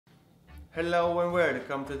Hello and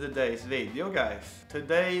welcome to today's video, guys.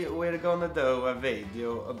 Today we're gonna do a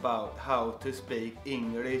video about how to speak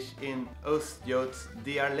English in Östgötsk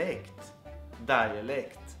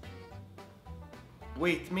dialect.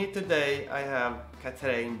 With me today I have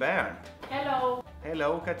Katrin Bern. Hello.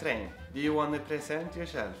 Hello Katrin. Do you want to present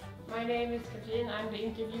yourself? My name is Katrin. I'm the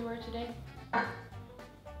interviewer today.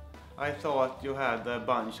 I thought you had a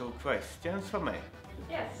bunch of questions for me.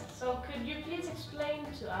 Yes, so could you please explain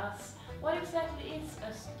to us what exactly is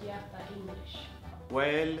Östgöta English?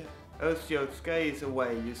 Well, Östgötska is a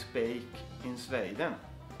way you speak in Sweden,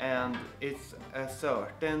 and it's a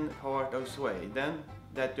certain part of Sweden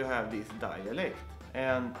that you have this dialect.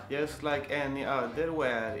 And just like any other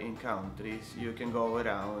where in countries, you can go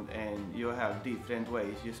around and you have different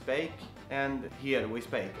ways you speak, and here we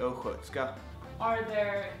speak Östgötska. Are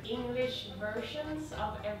there English versions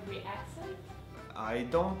of every accent? I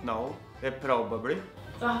don't know, probably.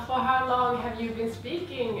 So for how long have you been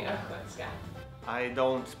speaking Östgötska? I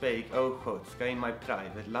don't speak Östgötska in my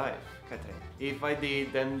private life, Katrin. If I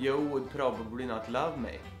did, then you would probably not love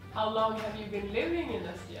me. How long have you been living in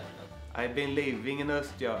Östgötland? I've been living in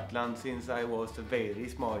Östgötland since I was a very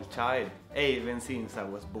small child, even since I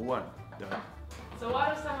was born. So what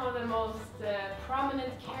are some of the most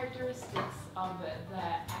prominent characteristics of the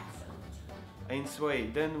accent? In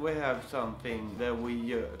Sweden we have something that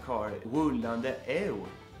we call rullande ä.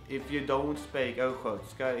 If you don't speak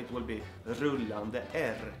östgötska, it will be rullande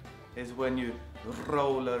r. It's when you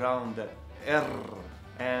roll around the r.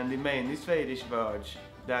 And in many Swedish words,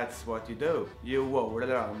 that's what you do. You roll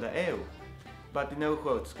around the ä. But in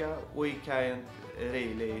östgötska, we can't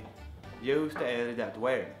really use the r that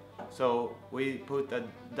way. So we put a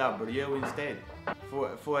W instead.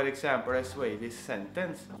 For example, a Swedish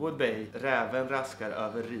sentence would be räven raskar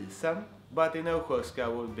över risen, but in östgötska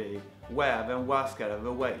would be räven vaskar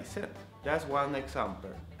över weisen. That's one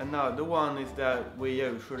example. Another one is that we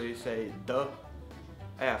usually say the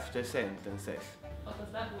after sentences. What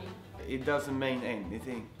does that mean? It doesn't mean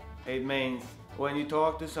anything. It means when you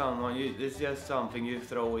talk to someone, it's just something you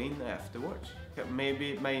throw in afterwards.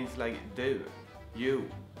 Maybe it means like do, you.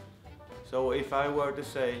 So if I were to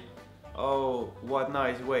say, oh, what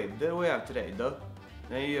nice weather we have today, då.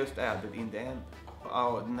 Then you just add it in the end.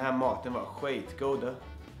 Oh, den här maten var skitgod.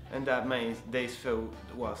 And that means this food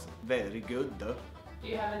was very good. Do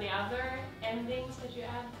you have any other endings that you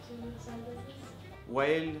add to sentences?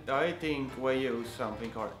 Well, I think we use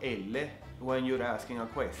something called elle when you're asking a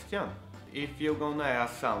question. If you're gonna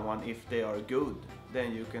ask someone if they are good,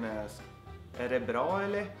 then you can ask, är det bra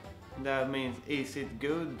eller? That means, is it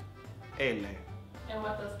good? Eller. And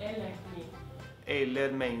what does eller mean?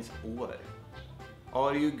 Eller means or.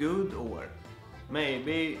 Are you good or?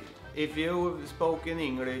 Maybe if you've spoken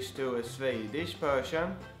English to a Swedish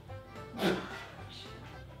person,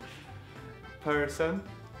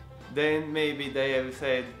 then maybe they have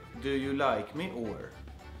said, do you like me or?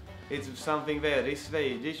 It's something very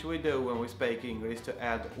Swedish we do when we speak English, to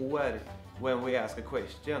add or when we ask a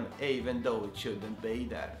question, even though it shouldn't be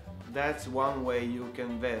there. That's one way you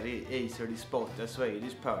can very easily spot a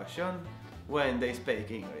Swedish person when they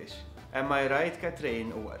speak English. Am I right,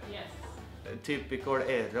 Katrin? Or? Yes. A typical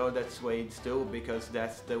error that Swedes do, because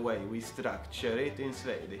that's the way we structure it in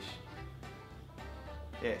Swedish.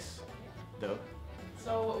 Yes. Duh.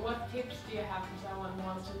 So what tips do you have for someone who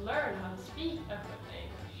wants to learn how to speak Östgöta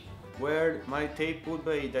English? Well, my tip would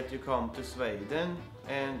be that you come to Sweden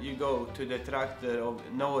and you go to the trakter of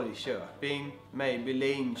Norrköping, maybe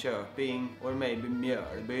Linköping, or maybe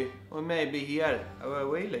Mjölby, or maybe here where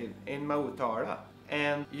we live, in Motala.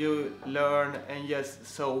 And you learn and just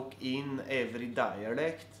soak in every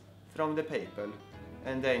dialect from the people,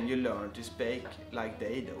 and then you learn to speak like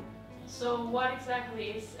they do. So what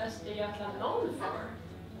exactly is Östergötland known for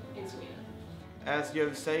in Sweden? As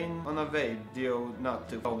you've seen on a video not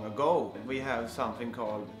too long ago, we have something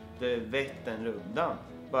called the Vätternrundan,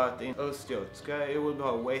 but in Östgötska it will be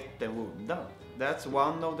Vätternrundan. That's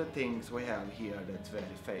one of the things we have here that's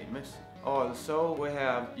very famous. Also we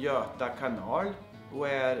have Göta kanal,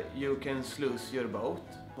 where you can sluice your boat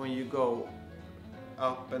when you go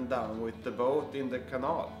up and down with the boat in the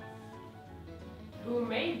canal. Who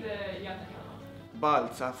made the Göta kanal?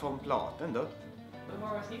 Baltzar von Platen, though. And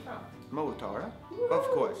where was he from? Motala, of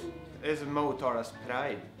course. It's Motala's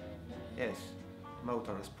pride. Yes,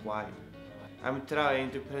 Motala's pride. I'm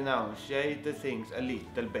trying to pronunciate the things a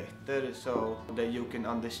little better so that you can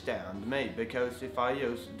understand me, because if I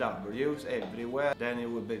use W's everywhere, then it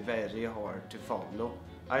would be very hard to follow.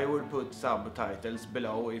 I will put subtitles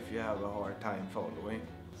below if you have a hard time following.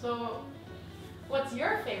 So, what's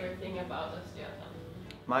your favorite thing about Östgötland?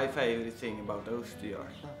 My favorite thing about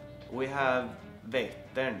Östgötsk, we have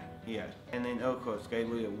Vättern here, and in Östgötsk it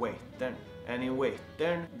will be Vättern. And in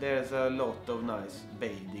Vättern there's a lot of nice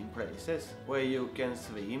bathing places where you can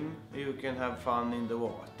swim, you can have fun in the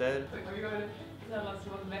water. Are you going to tell us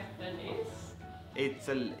what Vättern is? It's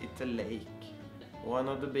a lake, one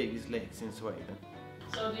of the biggest lakes in Sweden.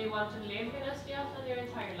 So do you want to live in Östgötland your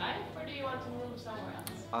entire life, or do you want to move somewhere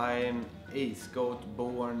else? I'm EASTGOAT,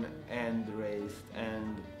 born and raised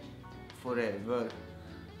and forever.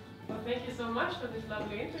 Well, thank you so much for this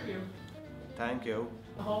lovely interview. Thank you.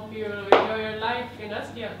 I hope you enjoy your life in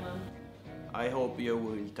Östgötland. I hope you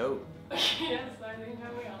will too. Yes, I think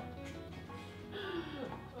I will.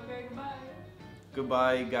 Okay, goodbye.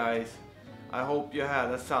 Goodbye guys. I hope you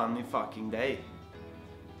had a sunny fucking day.